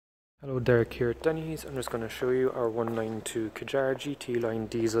Hello, Derek here at Dennehy's. I'm just going to show you our 192 KADJAR GT Line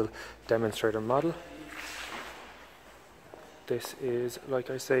diesel demonstrator model. This is, like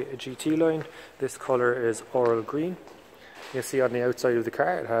I say, a GT line. This colour is oral green. You'll see on the outside of the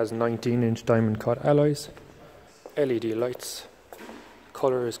car it has 19-inch diamond cut alloys, LED lights.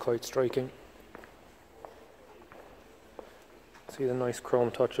 Colour is quite striking. See the nice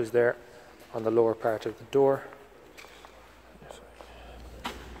chrome touches there on the lower part of the door.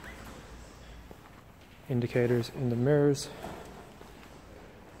 Indicators in the mirrors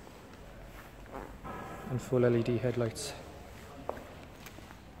and full LED headlights.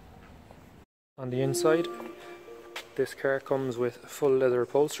 On the inside, this car comes with full leather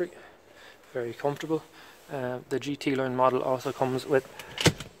upholstery, very comfortable. The GT line model also comes with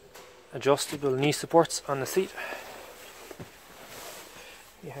adjustable knee supports on the seat.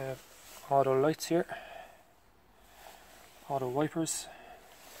 You have auto lights here, auto wipers,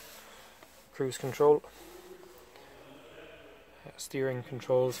 cruise control, steering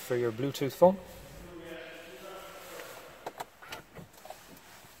controls for your Bluetooth phone.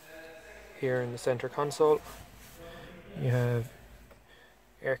 Here in the center console you have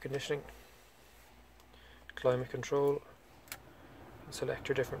air conditioning, climate control. You can select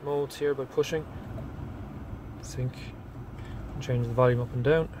your different modes here by pushing, sync, and change the volume up and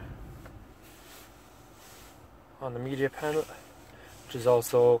down. On the media panel, which is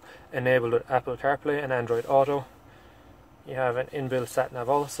also enabled with Apple CarPlay and Android Auto, you have an inbuilt sat-nav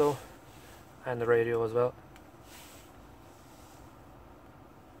also, and the radio as well.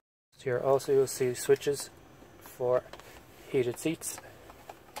 Here also you'll see switches for heated seats,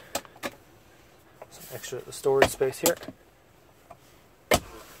 some extra storage space here.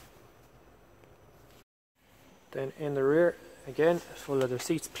 Then in the rear, again, full leather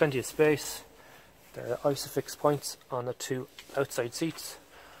seats, plenty of space. There are ISOFIX points on the two outside seats,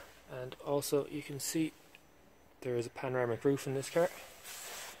 and also you can see there is a panoramic roof in this car.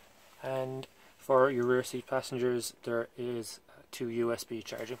 And for your rear seat passengers, there is two USB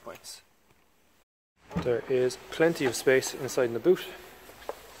charging points. There is plenty of space inside in the boot,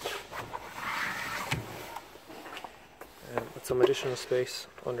 and with some additional space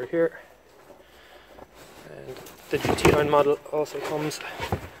under here. And the GT Line model also comes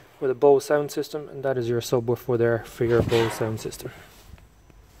with a Bose sound system, and that is your subwoofer there for your Bose sound system.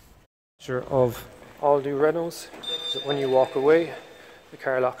 Feature of all new Renaults is that when you walk away, the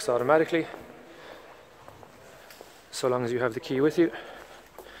car locks automatically, so long as you have the key with you.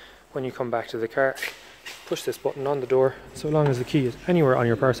 When you come back to the car, push this button on the door. So long as the key is anywhere on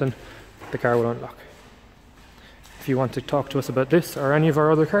your person, the car will unlock. If you want to talk to us about this or any of our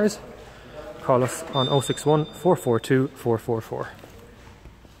other cars, call us on 061 442 444.